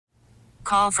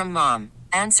call from mom.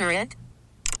 Answer it.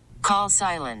 Call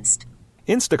silenced.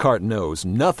 Instacart knows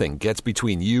nothing gets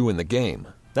between you and the game.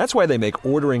 That's why they make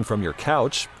ordering from your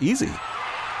couch easy.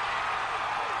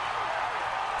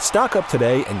 Stock up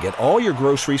today and get all your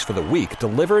groceries for the week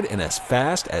delivered in as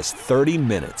fast as 30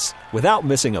 minutes without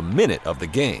missing a minute of the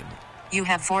game. You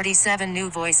have 47 new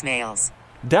voicemails.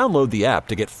 Download the app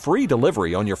to get free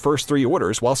delivery on your first 3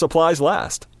 orders while supplies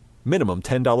last. Minimum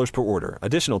 $10 per order.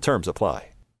 Additional terms apply.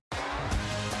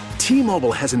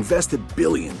 T-Mobile has invested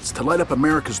billions to light up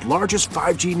America's largest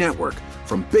 5G network,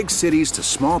 from big cities to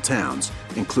small towns,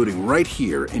 including right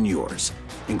here in yours.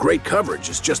 And great coverage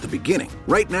is just the beginning.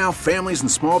 Right now, families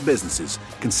and small businesses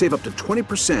can save up to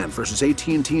 20% versus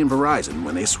AT&T and Verizon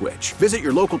when they switch. Visit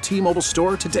your local T-Mobile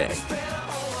store today.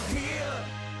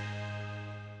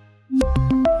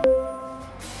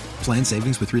 Plan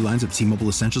savings with 3 lines of T-Mobile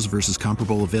Essentials versus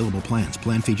comparable available plans.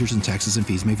 Plan features and taxes and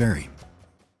fees may vary.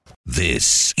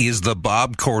 This is the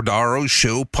Bob Cordaro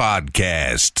Show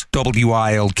podcast.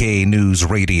 WILK News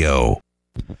Radio.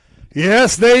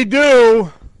 Yes, they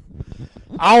do.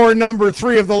 Hour number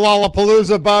 3 of the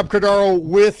Lollapalooza. Bob Cordaro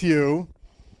with you.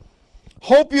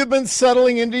 Hope you've been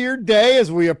settling into your day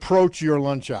as we approach your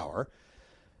lunch hour.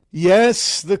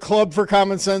 Yes, the Club for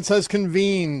Common Sense has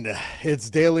convened its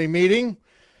daily meeting.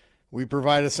 We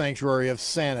provide a sanctuary of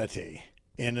sanity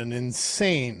in an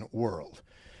insane world.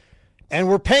 And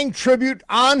we're paying tribute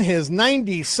on his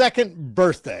 92nd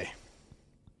birthday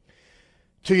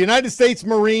to United States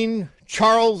Marine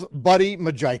Charles Buddy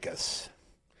Majikas.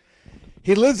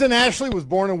 He lives in Ashley, was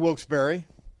born in Wilkes-Barre.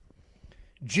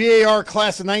 GAR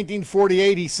class of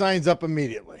 1948, he signs up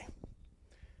immediately.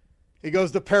 He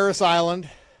goes to Parris Island,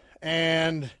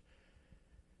 and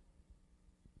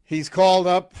he's called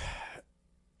up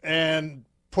and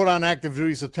put on active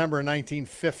duty September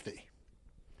 1950.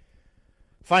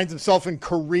 Finds himself in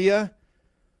Korea,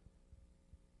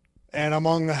 and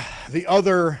among the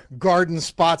other garden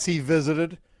spots he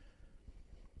visited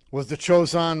was the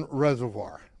Chosin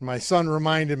Reservoir. My son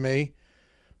reminded me,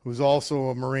 who's also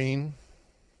a Marine,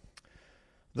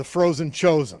 the frozen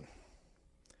Chosin.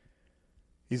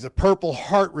 He's a Purple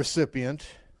Heart recipient,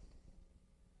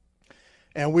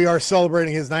 and we are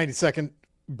celebrating his 92nd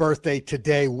birthday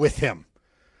today with him.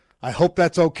 I hope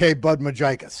that's okay, Bud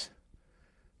Majikas,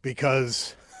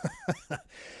 because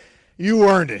you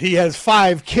earned it. He has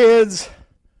 5 kids.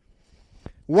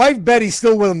 Wife Betty's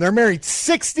still with him. They're married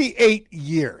 68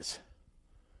 years.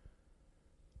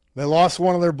 They lost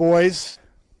one of their boys.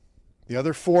 The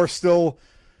other 4 still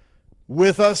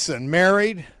with us and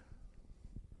married.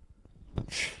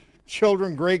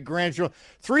 Children, great-grandchildren,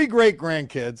 3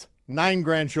 great-grandkids, 9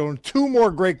 grandchildren, 2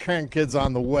 more great-grandkids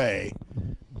on the way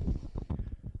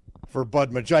for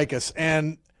Bud Majikas.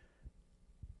 And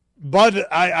Bud,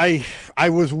 I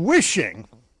was wishing,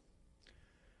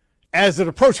 as it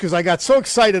approached, because I got so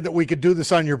excited that we could do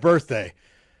this on your birthday,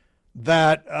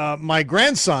 that my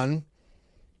grandson,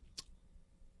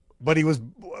 but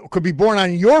could be born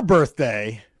on your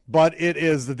birthday, but it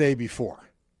is the day before.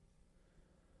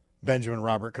 Benjamin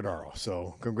Robert Cordaro.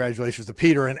 So congratulations to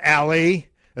Peter and Allie,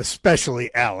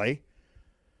 especially Allie,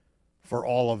 for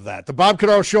all of that. The Bob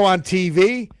Cordaro Show on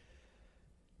TV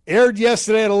aired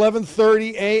yesterday at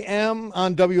 11:30 a.m.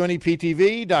 on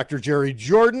WNEP-TV. Dr. Jerry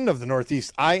Jordan of the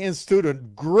Northeast Eye Institute, a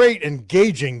great,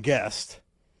 engaging guest.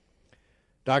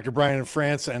 Dr. Brian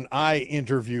France and I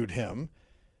interviewed him.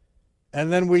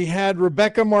 And then we had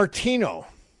Rebecca Martino,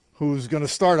 who's going to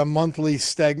start a monthly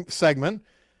segment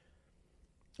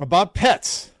about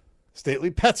pets, Stately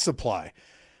Pet Supply.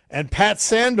 And Pat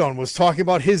Sandone was talking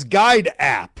about his guide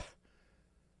app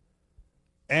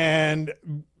and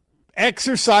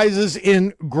exercises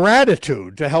in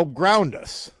gratitude to help ground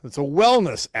us. It's a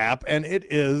wellness app, and it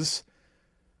is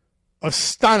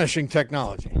astonishing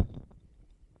technology.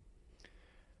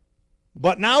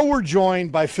 But now we're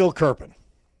joined by Phil Kerpen.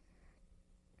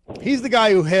 He's the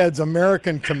guy who heads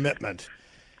American Commitment,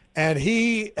 and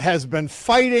he has been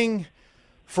fighting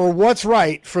for what's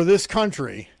right for this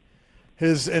country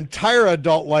his entire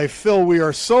adult life. Phil, we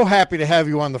are so happy to have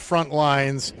you on the front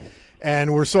lines,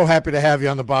 and we're so happy to have you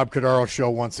on the Bob Cordaro Show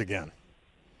once again.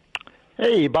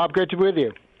 Hey, Bob, great to be with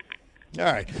you. All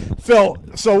right. Phil,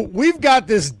 so we've got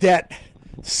this debt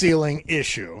ceiling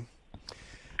issue.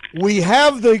 We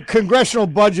have the Congressional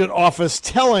Budget Office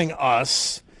telling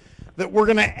us that we're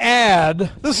going to add,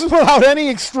 this is without any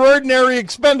extraordinary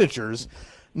expenditures,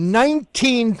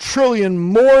 $19 trillion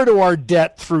more to our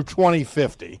debt through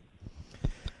 2050.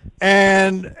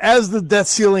 And as the debt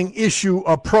ceiling issue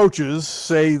approaches,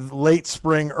 say late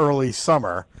spring, early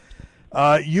summer,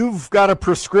 You've got a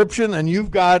prescription and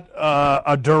you've got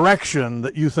a direction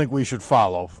that you think we should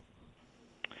follow.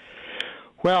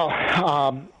 Well,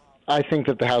 I think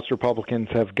that the House Republicans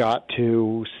have got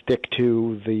to stick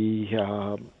to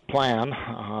the plan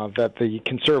that the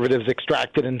conservatives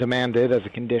extracted and demanded as a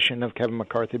condition of Kevin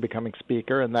McCarthy becoming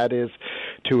Speaker, and that is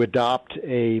to adopt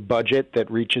a budget that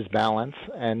reaches balance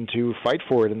and to fight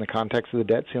for it in the context of the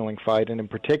debt ceiling fight, and in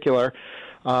particular,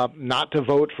 not to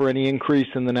vote for any increase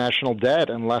in the national debt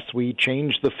unless we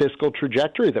change the fiscal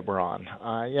trajectory that we're on.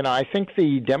 I think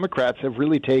the Democrats have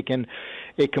really taken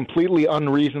a completely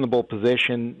unreasonable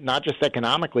position, not just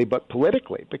economically, but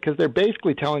politically, because they're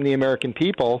basically telling the American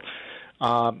people,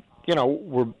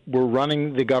 we're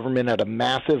running the government at a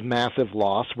massive, massive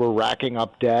loss. We're racking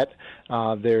up debt.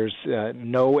 There's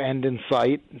no end in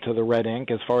sight to the red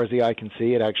ink as far as the eye can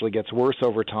see. It actually gets worse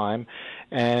over time.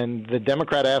 And the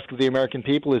Democrat ask of the American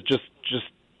people is just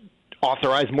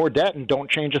authorize more debt and don't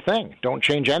change a thing. Don't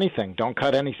change anything. Don't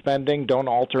cut any spending. Don't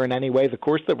alter in any way the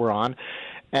course that we're on.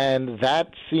 And that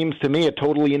seems to me a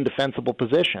totally indefensible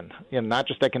position, not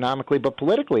just economically, but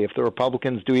politically. If the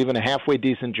Republicans do even a halfway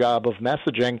decent job of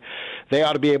messaging, they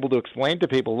ought to be able to explain to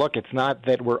people, look, it's not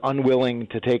that we're unwilling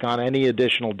to take on any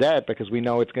additional debt because we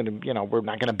know it's going to, we're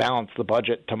not going to balance the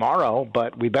budget tomorrow,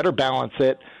 but we better balance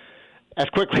it as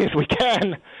quickly as we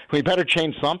can. We better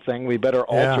change something. We better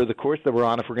alter the course that we're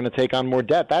on if we're going to take on more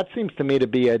debt. That seems to me to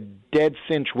be a dead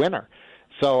cinch winner.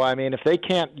 So, I mean, if they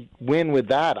can't win with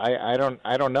that, I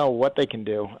don't know what they can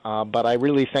do. But I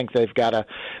really think they've got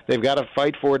to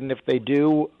fight for it. And if they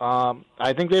do,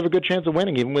 I think they have a good chance of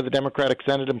winning, even with the Democratic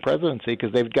Senate and presidency,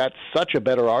 because they've got such a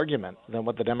better argument than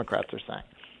what the Democrats are saying.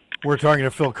 We're talking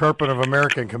to Phil Kerpen of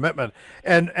American Commitment,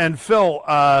 and Phil,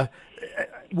 the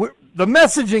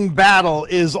messaging battle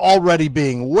is already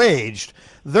being waged.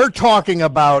 They're talking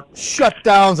about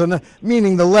shutdowns, and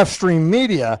meaning the left-stream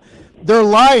media. They're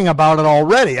lying about it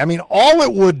already. I mean, all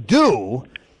it would do,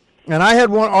 and I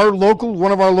had one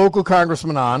of our local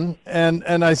congressmen on,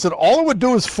 and I said all it would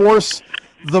do is force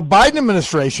the Biden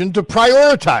administration to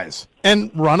prioritize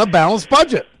and run a balanced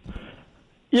budget.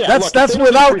 Yeah, that's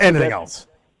without anything else.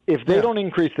 If they don't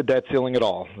increase the debt ceiling at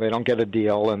all, they don't get a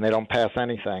deal, and they don't pass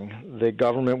anything, the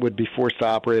government would be forced to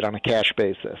operate on a cash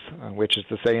basis, which is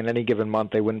to say in any given month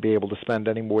they wouldn't be able to spend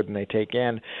any more than they take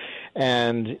in.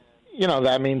 And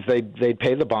that means they'd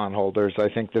pay the bondholders. I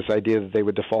think this idea that they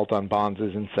would default on bonds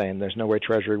is insane. There's no way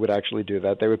Treasury would actually do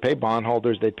that. They would pay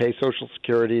bondholders, they'd pay Social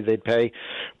Security, they'd pay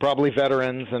probably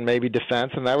veterans and maybe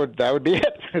defense, and that would be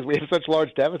it. Because we have such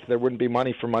large deficits, there wouldn't be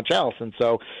money for much else. And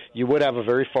so you would have a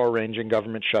very far-ranging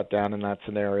government shutdown in that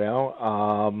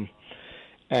scenario.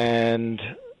 And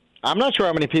I'm not sure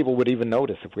how many people would even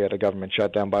notice if we had a government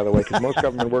shutdown, by the way, because most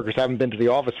government workers haven't been to the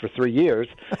office for 3 years.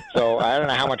 So I don't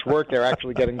know how much work they're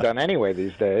actually getting done anyway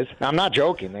these days. Now, I'm not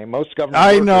joking. Most government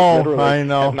workers literally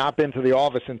have not been to the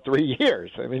office in 3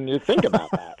 years. I mean, you think about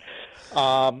that.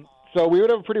 So we would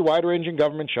have a pretty wide-ranging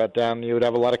government shutdown. You would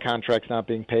have a lot of contracts not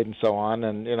being paid and so on.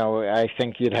 And, I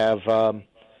think you'd have,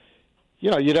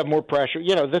 you'd have more pressure.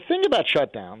 The thing about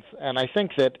shutdowns, and I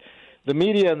think that the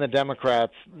media and the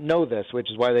Democrats know this,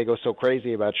 which is why they go so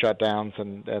crazy about shutdowns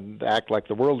and act like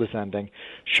the world is ending.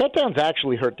 Shutdowns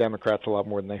actually hurt Democrats a lot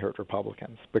more than they hurt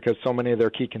Republicans because so many of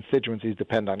their key constituencies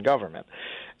depend on government.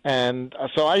 And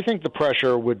so I think the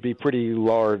pressure would be pretty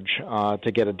large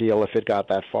to get a deal if it got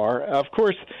that far. Of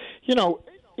course,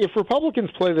 if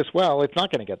Republicans play this well, it's not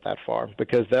going to get that far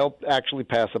because they'll actually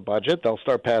pass a budget. They'll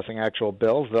start passing actual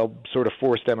bills. They'll sort of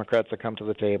force Democrats to come to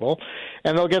the table,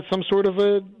 and they'll get some sort of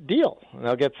a deal.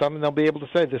 They'll get some, and they'll be able to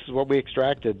say, this is what we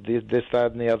extracted, this,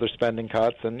 that, and the other spending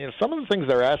cuts. And some of the things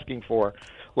they're asking for,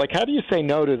 like how do you say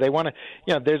no to? They want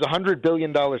to, there's $100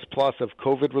 billion plus of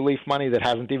COVID relief money that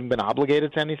hasn't even been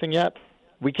obligated to anything yet.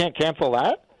 We can't cancel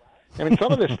that? I mean,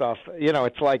 some of this stuff,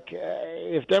 it's like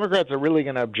if Democrats are really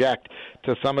going to object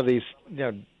to some of these,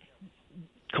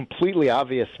 completely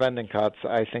obvious spending cuts,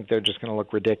 I think they're just going to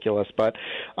look ridiculous. But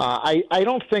I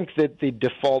don't think that the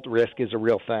default risk is a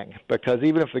real thing because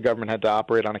even if the government had to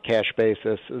operate on a cash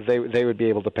basis, they would be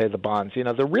able to pay the bonds.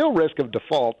 The real risk of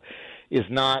default is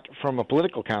not from a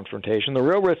political confrontation. The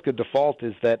real risk of default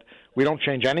is that we don't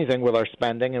change anything with our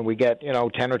spending and we get, 10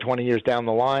 or 20 years down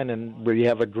the line and we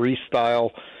have a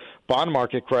Greece-style bond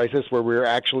market crisis where we're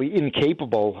actually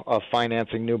incapable of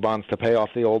financing new bonds to pay off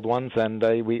the old ones, and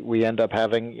we end up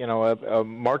having a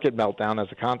market meltdown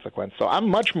as a consequence. So I'm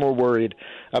much more worried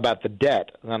about the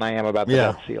debt than I am about the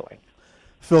debt ceiling.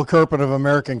 Phil Kerpen of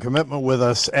American Commitment with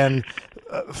us, and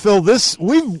Phil,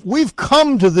 we've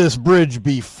come to this bridge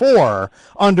before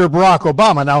under Barack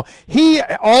Obama. Now he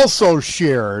also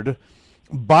shared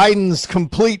Biden's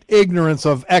complete ignorance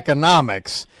of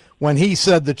economics when he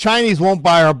said the Chinese won't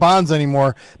buy our bonds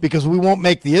anymore because we won't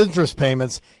make the interest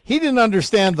payments. He didn't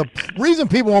understand the reason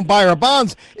people won't buy our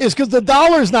bonds is because the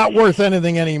dollar's not worth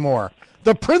anything anymore.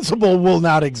 The principal will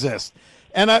not exist.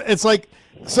 And it's like,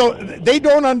 so they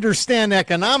don't understand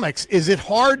economics. Is it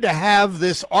hard to have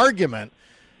this argument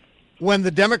when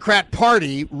the Democrat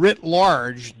Party writ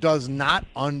large does not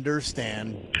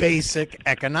understand basic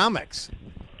economics?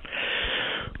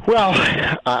 Well,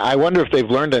 I wonder if they've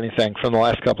learned anything from the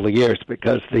last couple of years,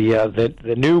 because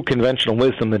the new conventional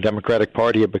wisdom, the Democratic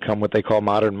Party, have become what they call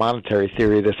modern monetary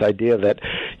theory, this idea that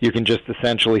you can just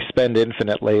essentially spend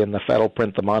infinitely and the Fed will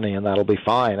print the money and that'll be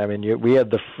fine. I mean, we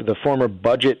had the former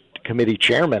budget committee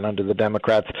chairman under the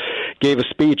Democrats gave a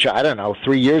speech, I don't know,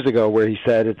 3 years ago where he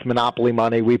said it's monopoly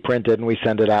money, we print it and we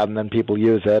send it out and then people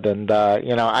use it. And,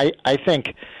 I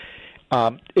think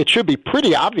it should be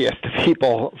pretty obvious to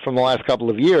people from the last couple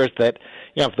of years that,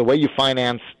 if the way you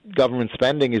finance government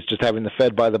spending is just having the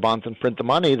Fed buy the bonds and print the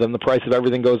money, then the price of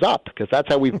everything goes up, because that's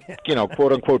how we,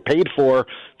 quote unquote, paid for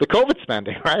the COVID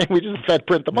spending, right? We just Fed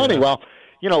print the money. Yeah.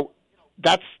 Well,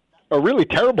 that's a really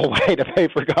terrible way to pay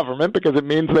for government, because it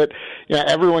means that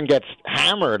everyone gets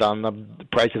hammered on the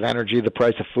price of energy, the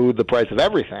price of food, the price of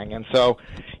everything. And so,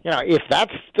 if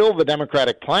that's still the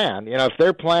Democratic plan, if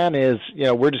their plan is,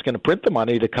 we're just going to print the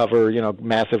money to cover,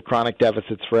 massive chronic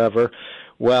deficits forever,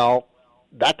 well,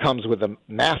 that comes with a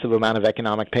massive amount of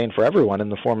economic pain for everyone in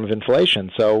the form of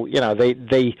inflation. So,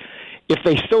 if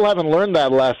they still haven't learned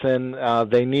that lesson,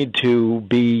 they need to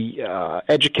be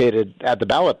educated at the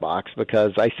ballot box,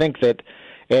 because I think that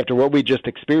after what we just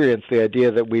experienced, the idea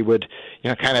that we would,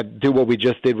 kind of do what we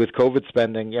just did with COVID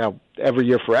spending, every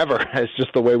year forever is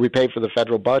just the way we pay for the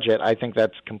federal budget. I think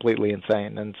that's completely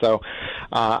insane. And so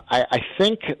I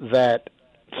think that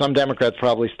some Democrats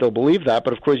probably still believe that,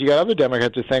 but of course you got other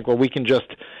Democrats who think, well, we can just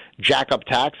jack up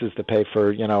taxes to pay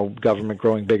for government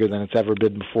growing bigger than it's ever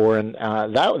been before, and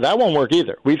that won't work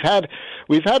either. We've had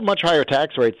much higher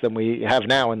tax rates than we have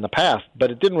now in the past,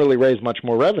 but it didn't really raise much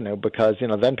more revenue, because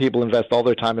then people invest all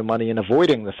their time and money in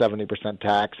avoiding the 70%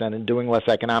 tax and in doing less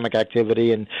economic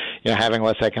activity and having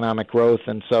less economic growth.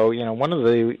 And so one of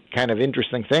the kind of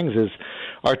interesting things is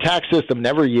our tax system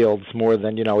never yields more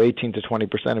than 18 to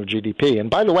 20% of GDP. And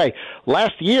by the way,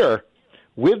 last year,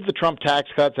 with the Trump tax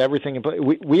cuts, everything in place,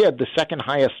 we had the second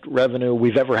highest revenue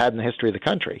we've ever had in the history of the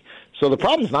country. So the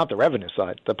problem is not the revenue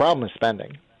side. The problem is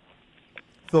spending.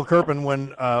 Phil Kerpen, when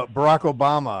Barack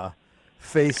Obama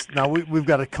faced, now we've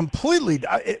got a completely,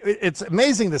 it's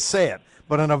amazing to say it,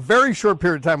 but in a very short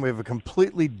period of time, we have a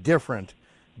completely different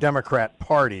Democrat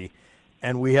Party,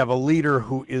 and we have a leader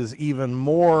who is even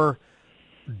more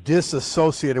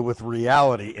disassociated with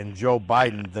reality in Joe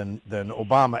Biden than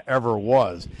Obama ever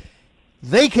was.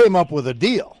 They came up with a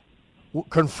deal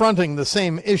confronting the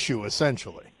same issue,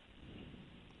 essentially.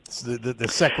 It's the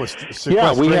sequestration of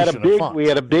funds. We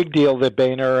had a big deal that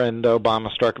Boehner and Obama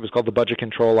struck. It was called the Budget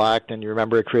Control Act, and you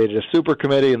remember it created a super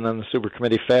committee, and then the super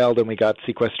committee failed, and we got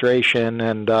sequestration,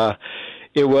 and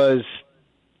it was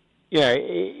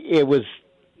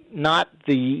not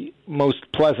the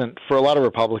most pleasant for a lot of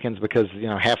Republicans, because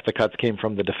half the cuts came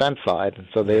from the defense side, and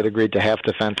so they had agreed to half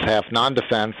defense, half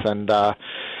non-defense, and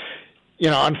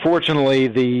unfortunately,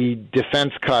 the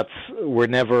defense cuts were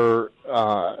never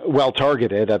well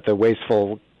targeted at the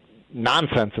wasteful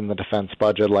nonsense in the defense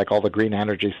budget, like all the green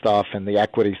energy stuff and the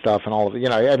equity stuff and all of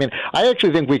it. I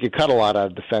actually think we could cut a lot out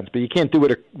of defense, but you can't do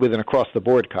it with an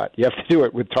across-the-board cut. You have to do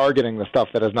it with targeting the stuff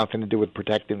that has nothing to do with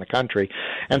protecting the country.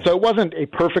 And so it wasn't a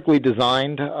perfectly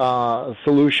designed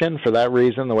solution for that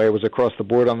reason, the way it was across the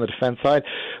board on the defense side.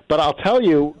 But I'll tell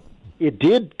you, it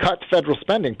did cut federal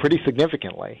spending pretty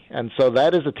significantly. And so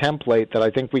that is a template that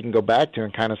I think we can go back to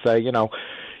and kind of say,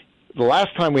 the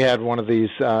last time we had one of these,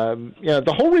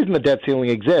 the whole reason the debt ceiling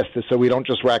exists is so we don't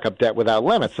just rack up debt without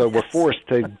limits. So we're forced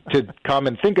to come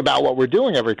and think about what we're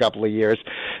doing every couple of years.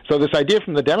 So this idea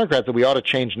from the Democrats that we ought to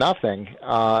change nothing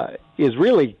is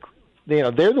really,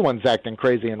 they're the ones acting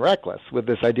crazy and reckless with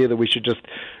this idea that we should just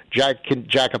jack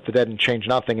up the debt and change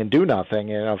nothing and do nothing.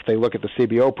 If they look at the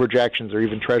CBO projections or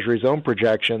even Treasury's own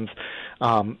projections,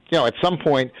 at some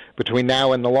point between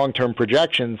now and the long-term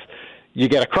projections, you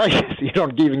get a crisis. You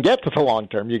don't even get to the long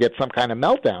term. You get some kind of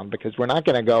meltdown, because we're not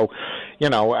going to go,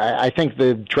 I think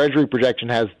the Treasury projection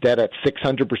has debt at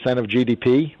 600% of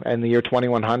GDP in the year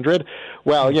 2100.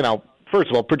 Well, first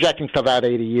of all, projecting stuff out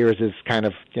 80 years is kind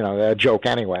of, a joke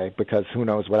anyway, because who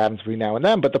knows what happens between now and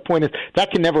then. But the point is,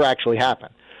 that can never actually happen.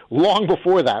 Long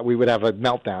before that, we would have a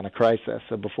meltdown, a crisis,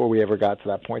 before we ever got to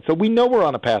that point. So we know we're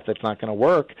on a path that's not going to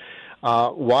work.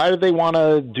 Why do they want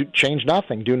to change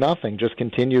nothing, do nothing, just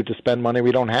continue to spend money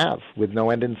we don't have with no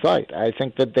end in sight? I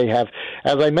think that they have,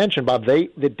 as I mentioned, Bob,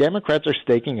 the Democrats are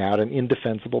staking out an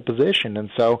indefensible position. And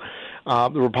so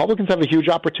the Republicans have a huge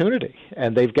opportunity,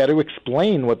 and they've got to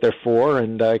explain what they're for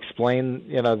and explain,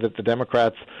 that the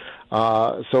Democrats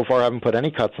so far haven't put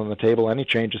any cuts on the table, any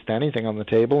changes to anything on the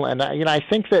table. And, I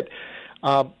think that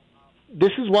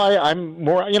this is why I'm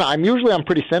more, I'm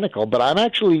pretty cynical, but I'm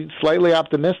actually slightly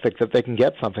optimistic that they can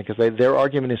get something because their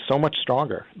argument is so much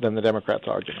stronger than the Democrats'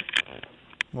 argument.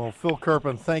 Well, Phil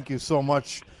Kerpen, thank you so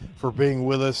much for being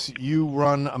with us. You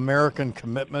run American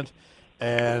Commitment,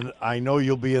 and I know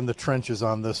you'll be in the trenches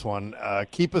on this one.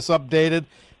 Keep us updated.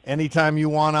 Anytime you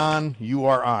want on, you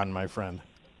are on, my friend.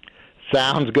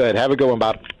 Sounds good. Have a good one,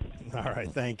 Bob. All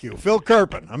right, thank you. Phil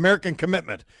Kerpen, American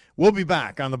Commitment. We'll be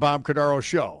back on the Bob Cordaro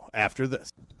Show after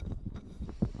this.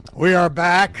 We are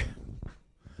back,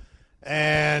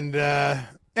 and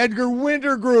Edgar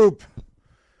Winter Group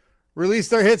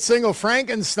released their hit single,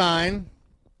 Frankenstein.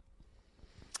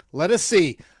 Let us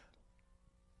see.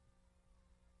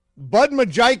 Bud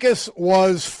Majikis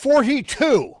was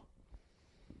 42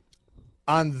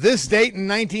 on this date in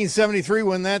 1973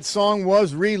 when that song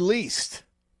was released.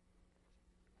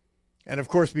 And, of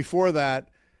course, before that,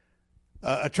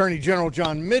 Attorney General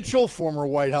John Mitchell, former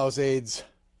White House aides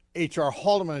H.R.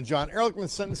 Haldeman and John Ehrlichman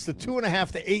sentenced to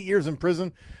 2.5 to 8 years in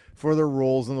prison for their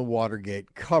roles in the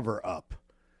Watergate cover-up.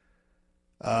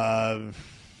 I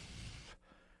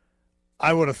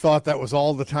would have thought that was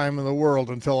all the time in the world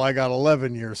until I got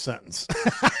 11-year sentence.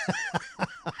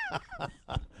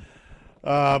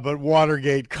 But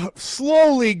Watergate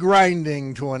slowly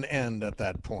grinding to an end at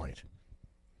that point.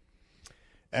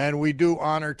 And we do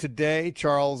honor today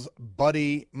Charles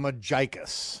Buddy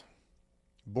Majikis,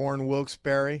 born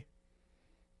Wilkes-Barre,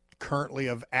 currently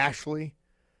of Ashley.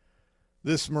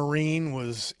 This Marine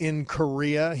was in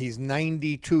Korea. He's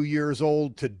 92 years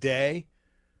old today.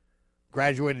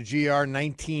 Graduated GR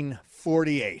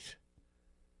 1948.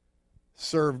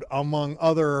 Served, among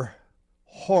other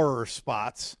horror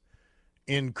spots,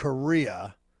 in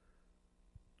Korea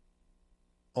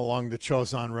along the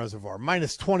Chosun Reservoir.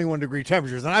 Minus 21 degree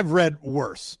temperatures, and I've read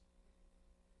worse.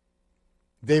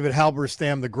 David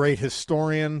Halberstam, the great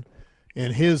historian,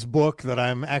 in his book that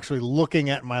I'm actually looking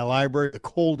at in my library, The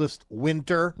Coldest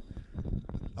Winter,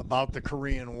 about the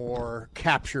Korean War,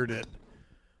 captured it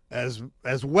as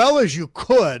well as you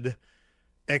could,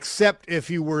 except if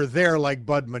you were there like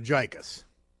Bud Majikis.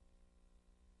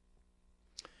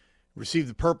 Received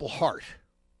the Purple Heart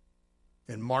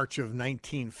in March of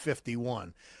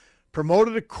 1951.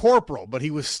 Promoted to corporal, but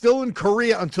he was still in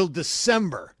Korea until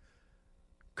December,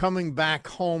 coming back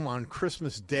home on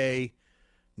Christmas Day,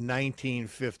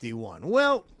 1951.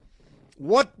 Well,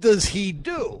 what does he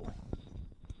do?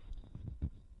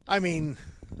 I mean,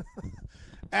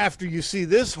 after you see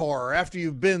this horror, after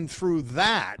you've been through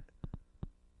that,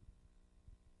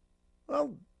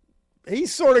 well, he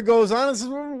sort of goes on and says,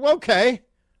 well, okay.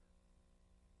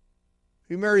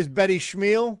 He marries Betty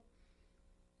Schmiel.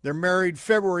 They're married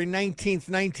February 19th,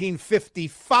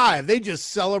 1955. They just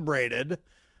celebrated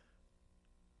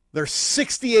their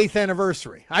 68th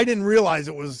anniversary. I didn't realize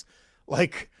it was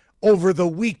like over the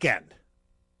weekend.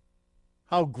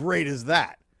 How great is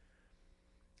that?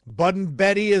 Bud and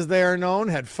Betty, as they are known,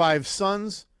 had 5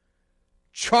 sons.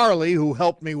 Charlie, who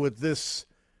helped me with this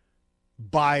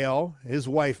bio, his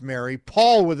wife Mary.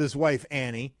 Paul with his wife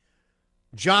Annie.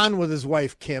 John with his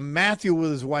wife Kim. Matthew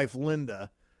with his wife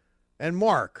Linda. And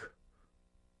Mark,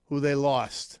 who they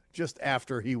lost just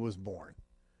after he was born.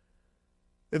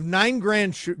 They have 9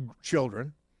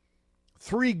 grandchildren,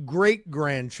 3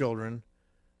 great-grandchildren,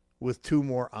 with 2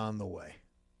 more on the way.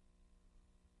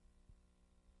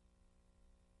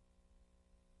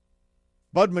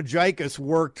 Bud Majikis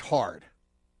worked hard.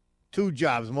 2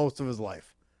 jobs most of his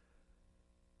life.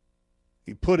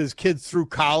 He put his kids through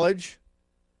college,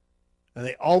 and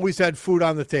they always had food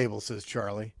on the table, says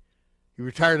Charlie. He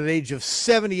retired at the age of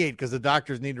 78 because the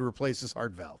doctors needed to replace his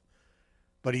heart valve.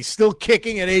 But he's still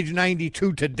kicking at age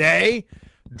 92 today,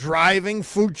 driving,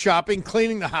 food shopping,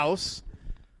 cleaning the house.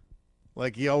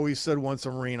 Like he always said, once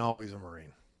a Marine, always a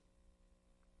Marine.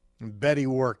 And Betty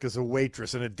worked as a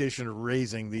waitress in addition to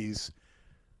raising these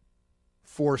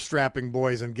 4 strapping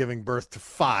boys and giving birth to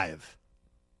 5.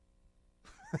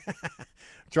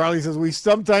 Charlie says, we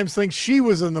sometimes think she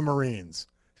was in the Marines.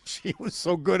 She was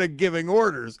so good at giving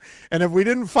orders. And if we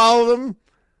didn't follow them,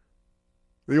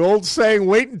 the old saying,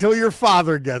 wait until your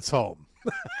father gets home.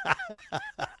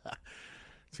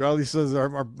 Charlie says,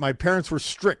 my parents were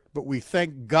strict, but we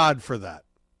thank God for that.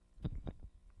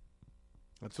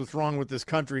 That's what's wrong with this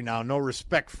country now. No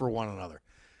respect for one another.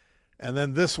 And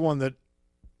then this one that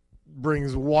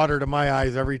brings water to my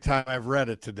eyes every time I've read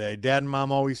it today. Dad and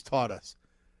Mom always taught us.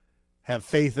 Have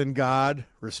faith in God,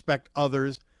 respect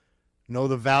others, know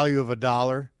the value of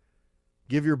 $1,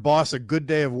 give your boss a good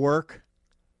day of work,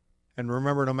 and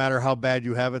remember, no matter how bad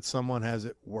you have it, someone has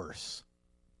it worse.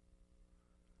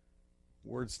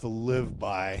 Words to live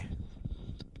by,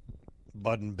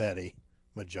 Bud and Betty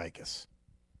Majikis.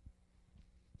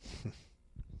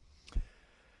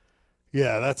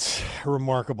 Yeah, that's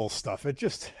remarkable stuff.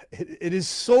 It is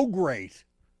so great.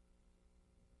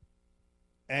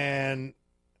 And,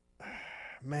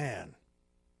 man,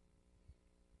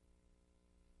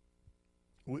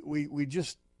 we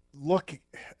just look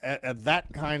at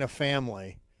that kind of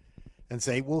family and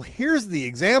say, well, here's the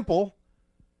example.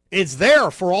 It's there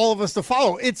for all of us to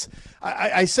follow.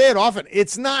 I say it often.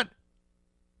 It's not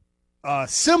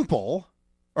simple,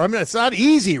 or it's not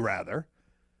easy, rather,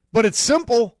 but it's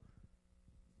simple.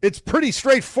 It's pretty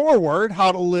straightforward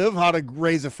how to live, how to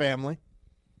raise a family.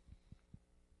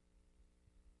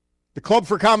 The Club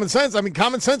for Common Sense,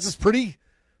 common sense is pretty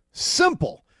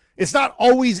simple. It's not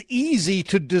always easy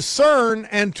to discern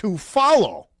and to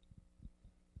follow.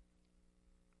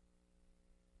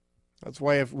 That's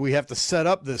why we have to set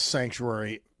up this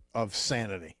sanctuary of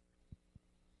sanity.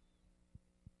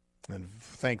 And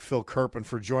thank Phil Kerpen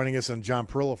for joining us and John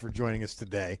Perillo for joining us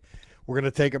today. We're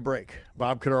going to take a break.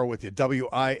 Bob Cordaro with you.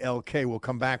 WILK. We'll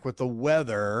come back with the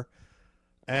weather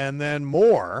and then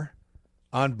more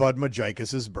on Bud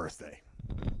Majikis' birthday.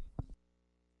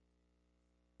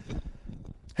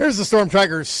 Here's the Storm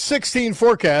Tracker 16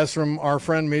 forecast from our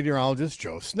friend meteorologist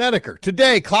Joe Snedeker.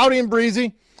 Today, cloudy and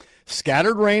breezy,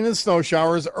 scattered rain and snow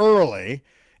showers early,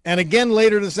 and again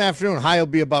later this afternoon, high will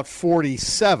be about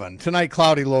 47. Tonight,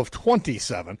 cloudy, low of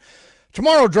 27.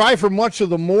 Tomorrow, dry for much of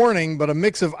the morning, but a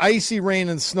mix of icy rain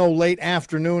and snow late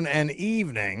afternoon and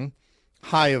evening,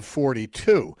 high of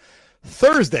 42.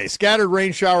 Thursday, scattered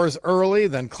rain showers early,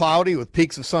 then cloudy with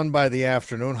peaks of sun by the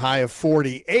afternoon, high of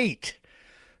 48.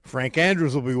 Frank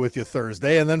Andrews will be with you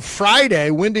Thursday. And then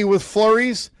Friday, windy with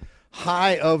flurries,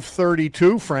 high of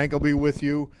 32. Frank will be with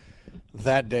you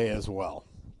that day as well.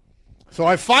 So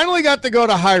I finally got to go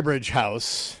to Highbridge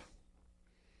House,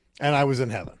 and I was in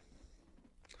heaven.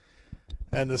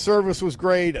 And the service was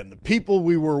great, and the people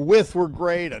we were with were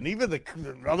great, and even the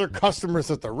other customers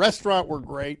at the restaurant were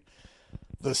great.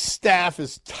 The staff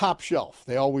is top shelf.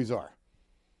 They always are.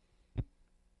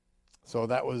 So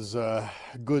that was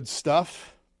good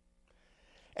stuff.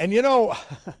 And,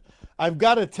 I've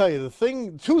got to tell you,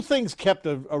 two things kept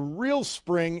a real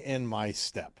spring in my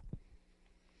step.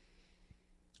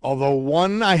 Although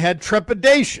one, I had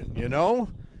trepidation,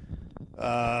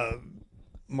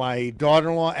 my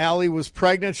daughter-in-law, Allie, was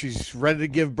pregnant. She's ready to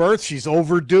give birth. She's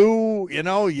overdue.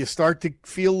 You start to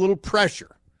feel a little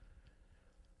pressure.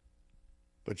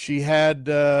 But she had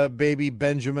baby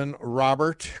Benjamin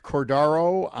Robert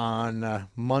Cordaro on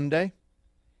Monday.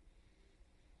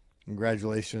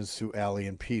 Congratulations to Allie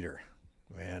and Peter.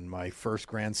 And my first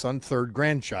grandson, third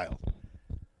grandchild.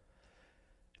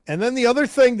 And then the other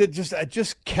thing that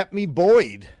just kept me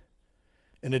buoyed,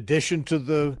 in addition to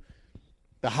the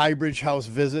Highbridge House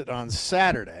visit on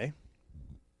Saturday,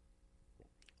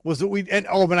 was that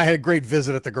and I had a great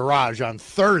visit at the garage on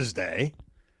Thursday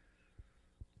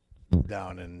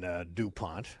down in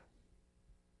DuPont.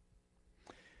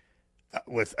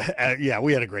 We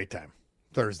had a great time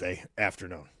Thursday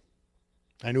afternoon.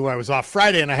 I knew I was off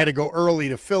Friday, and I had to go early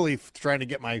to Philly trying to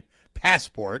get my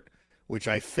passport, which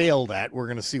I failed at. We're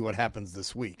going to see what happens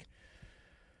this week.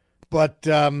 But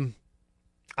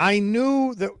I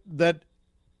knew that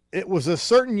it was a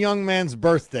certain young man's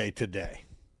birthday today,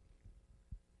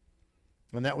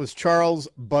 and that was Charles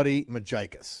Buddy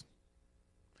Majikis.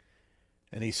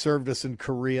 And he served us in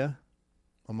Korea,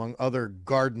 among other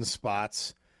garden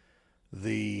spots,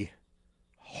 the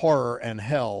horror and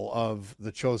hell of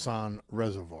the Chosun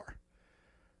Reservoir.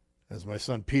 As my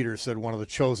son Peter said, one of the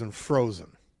chosen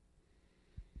frozen.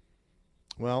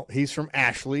 Well, he's from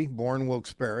Ashley, born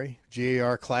Wilkes-Barre,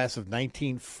 GAR class of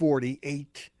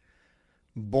 1948,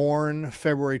 born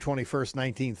February 21st,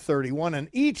 1931. And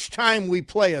each time we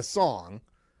play a song,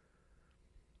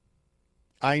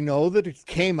 I know that it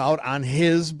came out on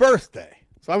his birthday.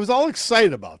 So I was all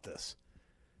excited about this.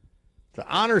 To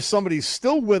honor somebody who's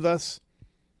still with us,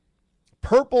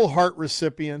 Purple Heart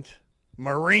recipient,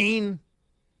 Marine,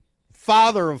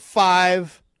 father of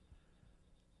 5.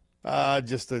 I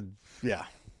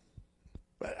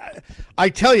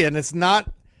tell you, and it's not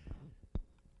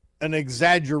an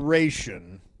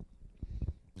exaggeration.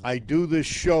 I do this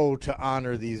show to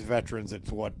honor these veterans.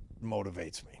 It's what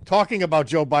motivates me. Talking about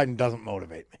Joe Biden doesn't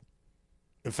motivate me.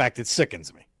 In fact, it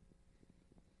sickens me.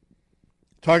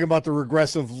 Talking about the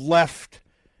regressive left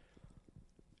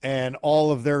and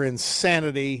all of their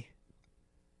insanity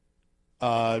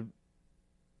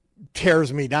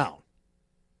tears me down.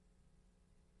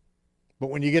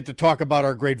 But when you get to talk about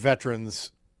our great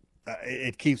veterans,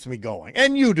 it keeps me going.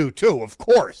 And you do too, of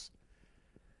course.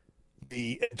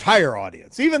 The entire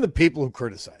audience, even the people who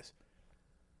criticize.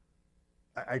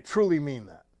 I truly mean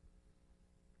that.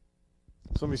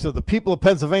 Somebody said the people of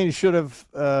Pennsylvania should have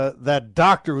that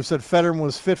doctor who said Fetterman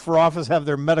was fit for office have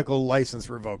their medical license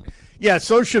revoked. Yeah,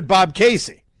 so should Bob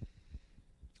Casey.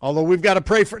 Although we got to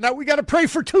pray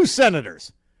for two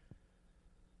senators.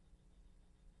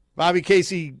 Bobby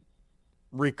Casey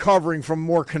recovering from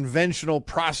more conventional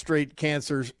prostate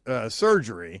cancer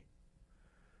surgery.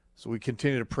 So we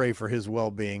continue to pray for his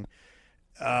well-being.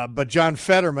 But John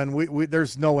Fetterman,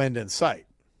 there's no end in sight.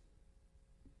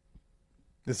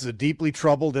 This is a deeply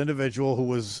troubled individual who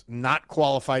was not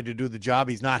qualified to do the job.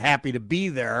 He's not happy to be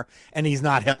there, and he's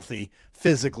not healthy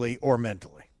physically or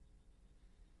mentally.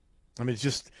 I mean, it's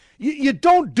just, you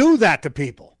don't do that to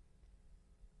people.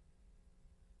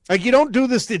 Like, you don't do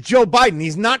this to Joe Biden.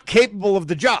 He's not capable of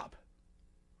the job.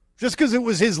 Just because it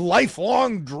was his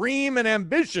lifelong dream and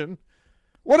ambition.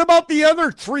 What about the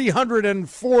other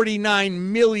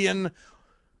 349 million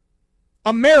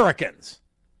Americans?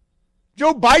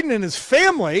 Joe Biden and his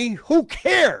family, who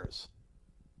cares?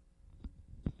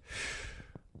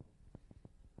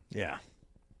 Yeah.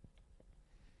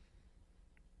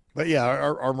 But yeah,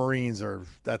 our Marines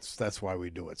that's why we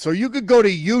do it. So you could go to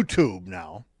YouTube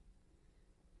now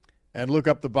and look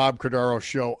up the Bob Cordaro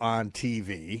Show on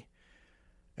TV.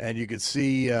 And you could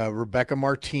see Rebecca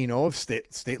Martino of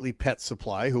Stately Pet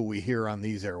Supply, who we hear on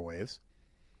these airwaves.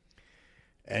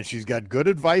 And she's got good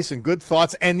advice and good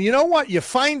thoughts. And you know what? You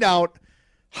find out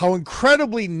how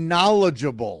incredibly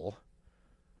knowledgeable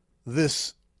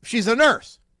she's a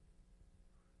nurse.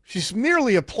 She's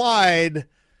merely applied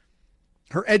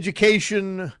her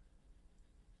education,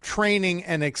 training,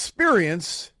 and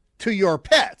experience to your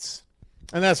pets.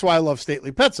 And that's why I love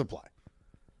Stately Pet Supply.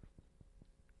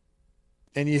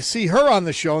 And you see her on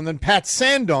the show, and then Pat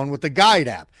Sandone with the Guide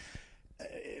app,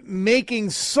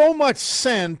 making so much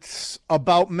sense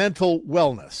about mental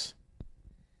wellness.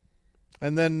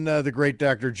 And then the great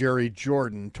Dr. Jerry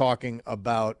Jordan talking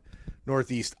about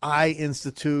Northeast Eye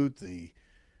Institute, the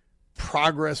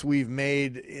progress we've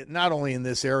made, not only in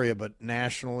this area, but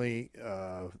nationally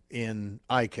in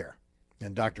eye care.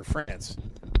 And Dr.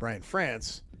 Brian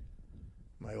France,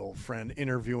 my old friend,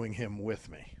 interviewing him with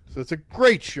me. So it's a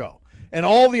great show. And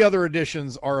all the other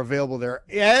editions are available there,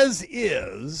 as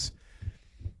is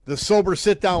the Sober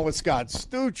Sit Down with Scotty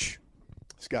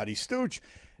Stooch,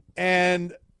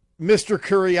 and Mr.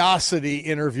 Curiosity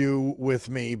interview with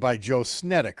me by Joe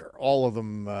Snedeker. All of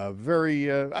them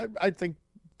very, I think,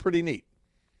 pretty neat.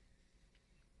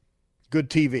 Good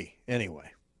TV, anyway,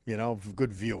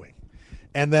 good viewing.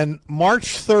 And then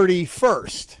March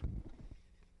 31st,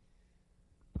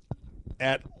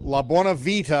 at La Buona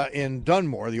Vita in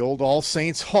Dunmore, the old All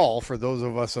Saints Hall, for those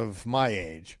of us of my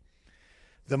age,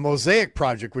 the Mosaic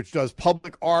Project, which does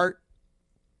public art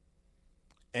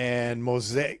and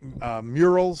mural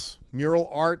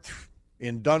art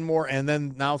in Dunmore, and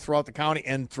then now throughout the county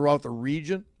and throughout the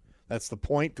region. That's the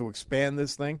point, to expand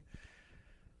this thing.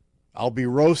 I'll be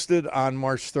roasted on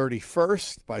March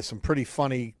 31st by some pretty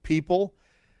funny people.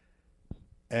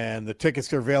 And the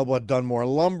tickets are available at Dunmore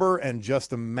Lumber and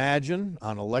Just Imagine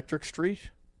on Electric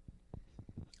Street.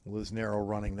 Liz Narrow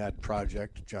running that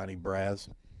project, Johnny Braz.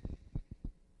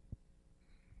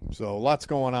 So lots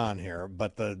going on here.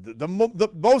 But the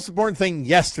most important thing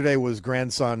yesterday was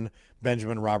grandson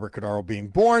Benjamin Robert Cordaro being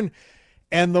born.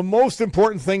 And the most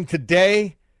important thing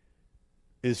today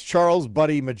is Charles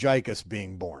Buddy Majikis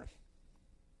being born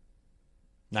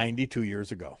 92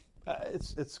 years ago.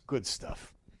 It's good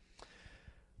stuff.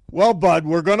 Well, Bud,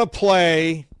 we're going to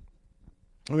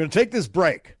take this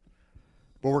break,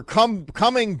 but we're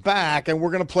coming back, and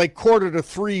we're going to play Quarter to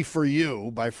Three for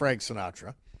You by Frank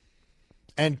Sinatra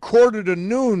and Quarter to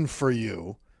Noon for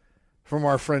You from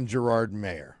our friend Gerard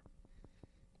Mayer.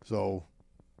 So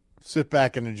sit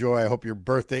back and enjoy. I hope your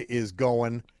birthday is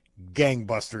going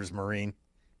gangbusters, Marine.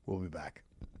 We'll be back.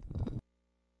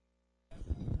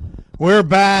 We're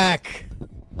back.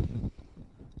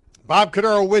 Bob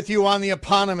Cordaro with you on the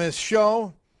eponymous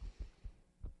show,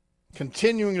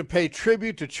 continuing to pay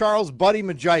tribute to Charles Buddy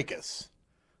Majikis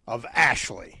of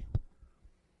Ashley,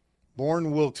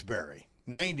 born Wilkes-Barre,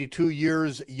 92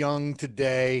 years young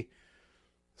today,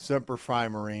 Semper Fi,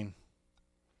 Marine.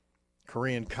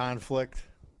 Korean conflict,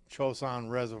 Chosin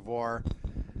Reservoir.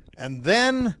 And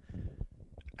then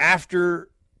after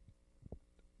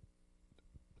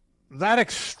that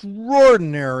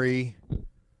extraordinary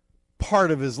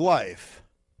part of his life,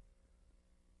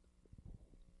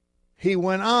 he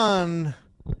went on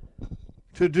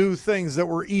to do things that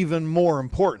were even more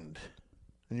important.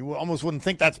 And you almost wouldn't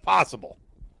think that's possible.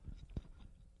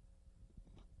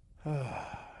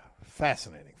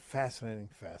 Fascinating.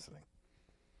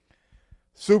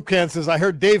 Soup Can says, I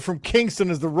heard Dave from Kingston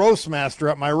is the roast master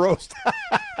at my roast.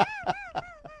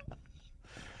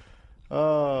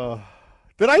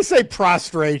 Did I say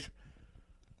prostrate?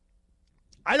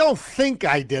 I don't think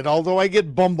I did, although I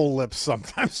get bumble lips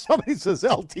sometimes. Somebody says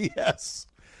LTS.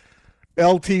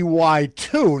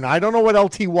 LTY2. Now, I don't know what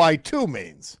LTY2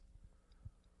 means.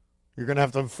 You're going to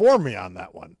have to inform me on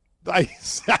that one. I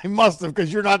must have,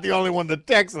 because you're not the only one that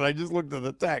texted. I just looked at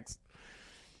the text.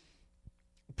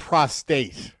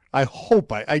 Prostate. I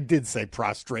hope I did say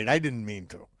prostrate. I didn't mean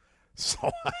to.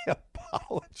 So I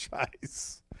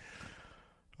apologize.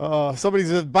 Somebody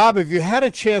says, Bob, if you had a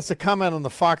chance to comment on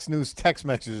the Fox News text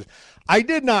messages, I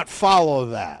did not follow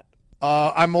that.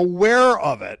 I'm aware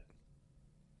of it.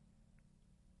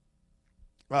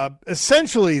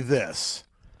 Essentially this.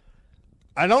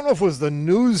 I don't know if it was the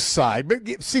news side,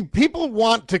 but see, people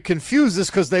want to confuse this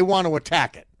because they want to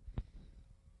attack it.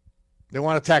 They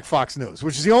want to attack Fox News,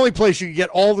 which is the only place you can get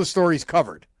all the stories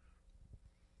covered.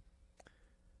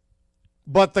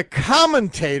 But the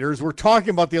commentators were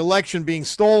talking about the election being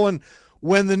stolen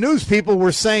when the news people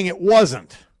were saying it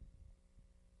wasn't,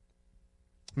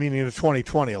 meaning the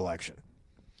 2020 election.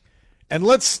 And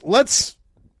let's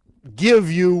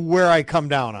give you where I come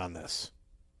down on this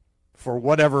for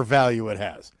whatever value it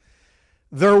has.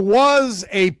 There was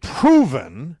a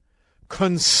proven,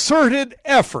 concerted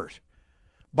effort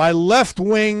by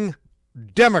left-wing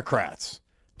Democrats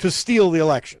to steal the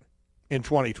election in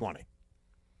 2020.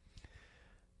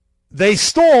 They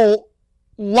stole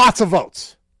lots of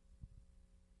votes.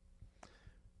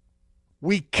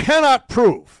 We cannot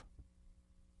prove,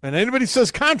 and anybody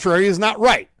says contrary is not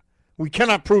right, we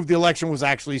cannot prove the election was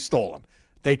actually stolen.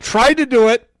 They tried to do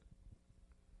it.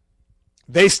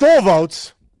 They stole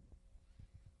votes,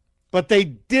 but they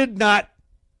did not,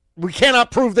 we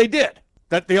cannot prove they did,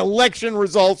 that the election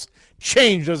results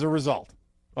changed as a result.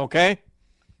 Okay?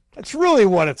 That's really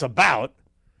what it's about.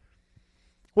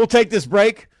 We'll take this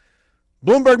break.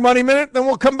 Bloomberg Money Minute, then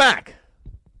we'll come back.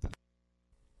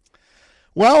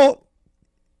 Well,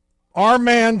 our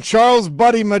man Charles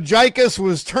Buddy Majikis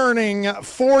was turning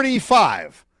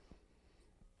 45.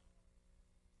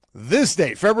 This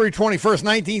date, February 21st,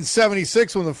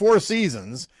 1976, when the Four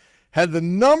Seasons had the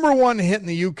number one hit in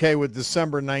the UK with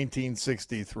December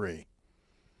 1963.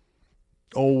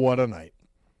 Oh, what a night.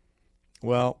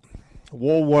 Well,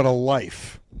 whoa, what a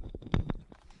life.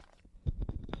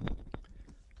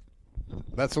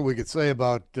 That's what we could say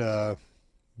about Bud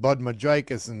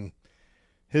Majikis and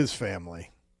his family.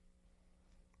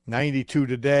 92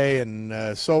 today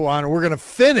and so on. We're going to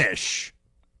finish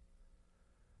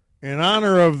in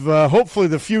honor of hopefully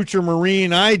the future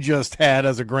Marine I just had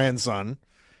as a grandson,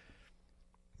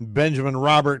 Benjamin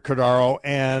Robert Cordaro,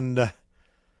 and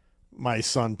my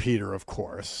son Peter, of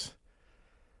course.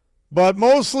 But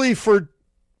mostly for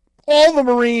all the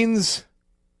Marines,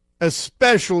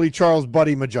 especially Charles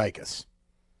Buddy Majikis.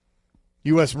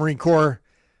 U.S. Marine Corps,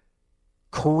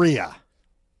 Korea,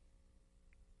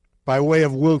 by way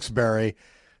of Wilkes-Barre,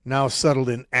 now settled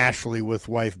in Ashley with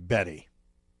wife Betty.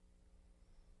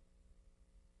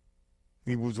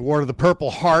 He was awarded the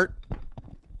Purple Heart.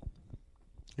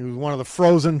 He was one of the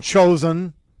Frozen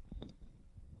Chosen.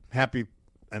 Happy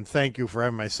and thank you for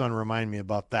having my son remind me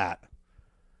about that.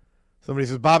 Somebody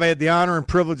says, Bob, I had the honor and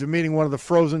privilege of meeting one of the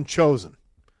Frozen Chosen.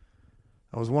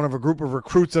 I was one of a group of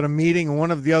recruits at a meeting, and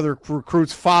one of the other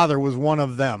recruits' father was one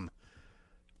of them.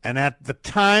 And at the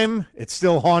time, it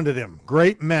still haunted him.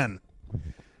 Great men.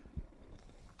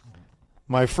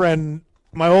 My old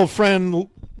friend,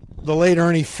 the late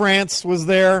Ernie France, was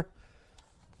there.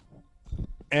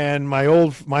 And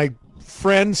my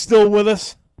friend still with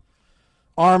us,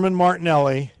 Armin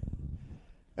Martinelli.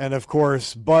 And, of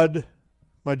course, Bud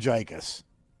Majikis.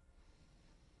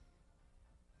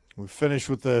 We finished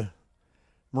with the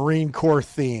Marine Corps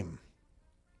theme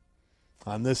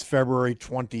on this February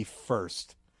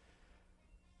 21st.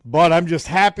 But I'm just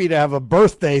happy to have a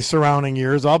birthday surrounding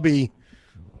years. I'll be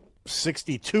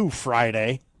 62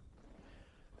 Friday.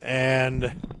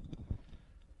 And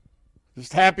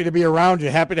just happy to be around you.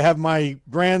 Happy to have my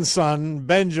grandson,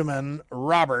 Benjamin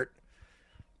Robert,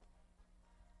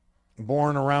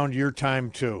 born around your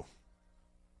time too.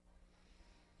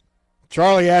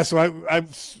 Charlie asked,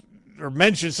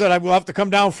 said I will have to come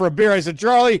down for a beer. I said,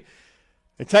 Charlie,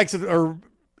 I texted or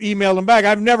emailed him back.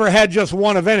 I've never had just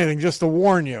one of anything, just to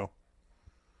warn you.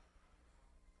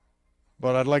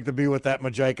 But I'd like to be with that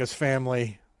Majikas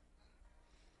family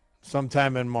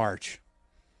sometime in March.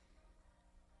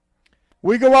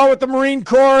 We go out with the Marine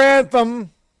Corps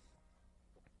anthem.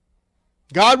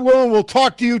 God willing, we'll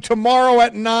talk to you tomorrow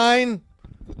at 9.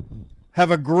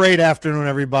 Have a great afternoon,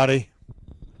 everybody.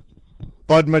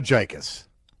 Bud Majikas.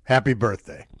 Happy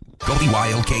birthday.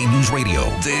 WILK News Radio.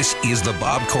 This is the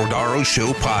Bob Cordaro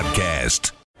Show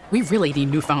podcast. We really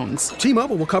need new phones.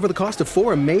 T-Mobile will cover the cost of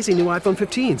 4 amazing new iPhone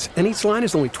 15s, and each line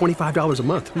is only $25 a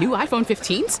month. New iPhone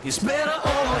 15s? It's better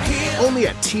over here. Only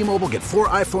at T-Mobile, get 4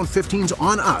 iPhone 15s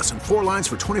on us and 4 lines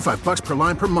for $25 per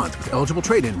line per month with eligible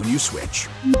trade-in when you switch.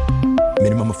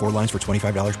 Minimum of 4 lines for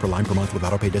 $25 per line per month with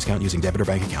autopay discount using debit or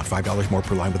bank account. $5 more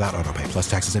per line without autopay, plus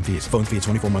taxes and fees. Phone fee at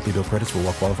 24 monthly bill credits for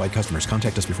well-qualified customers.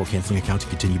 Contact us before canceling account to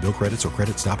continue bill credits or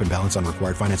credit stop and balance on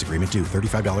required finance agreement due.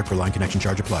 $35 per line connection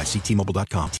charge applies. See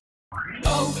T-Mobile.com.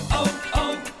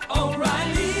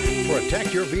 O'Reilly.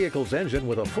 Protect your vehicle's engine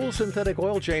with a full synthetic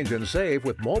oil change and save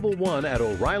with Mobile One at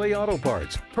O'Reilly Auto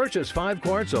Parts. Purchase 5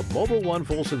 quarts of Mobile One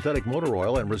full synthetic motor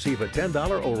oil and receive a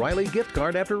 $10 O'Reilly gift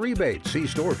card after rebate. See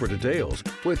store for details.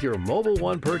 With your Mobile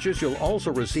One purchase, you'll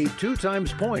also receive 2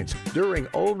 times points during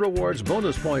O Rewards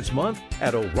Bonus Points Month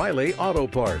at O'Reilly Auto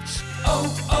Parts.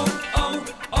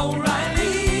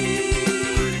 O'Reilly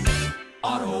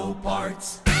Auto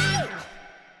Parts.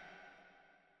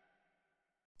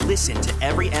 Listen to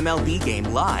every MLB game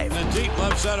live. In the deep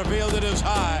left center field, it is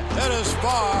high, it is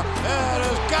far, it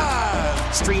is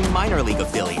gone. Stream minor league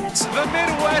affiliates. The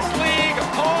Midwest League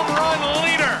home run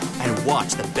leader. And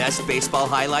watch the best baseball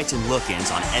highlights and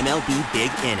look-ins on MLB Big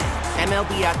Inning.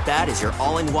 MLB At Bat is your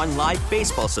all-in-one live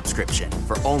baseball subscription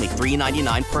for only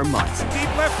 $3.99 per month.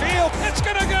 Deep left field, it's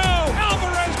gonna go.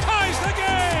 Alvarez ties the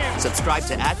game. Subscribe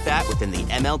to At Bat within the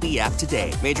MLB app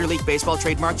today. Major League Baseball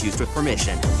trademarks used with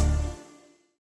permission.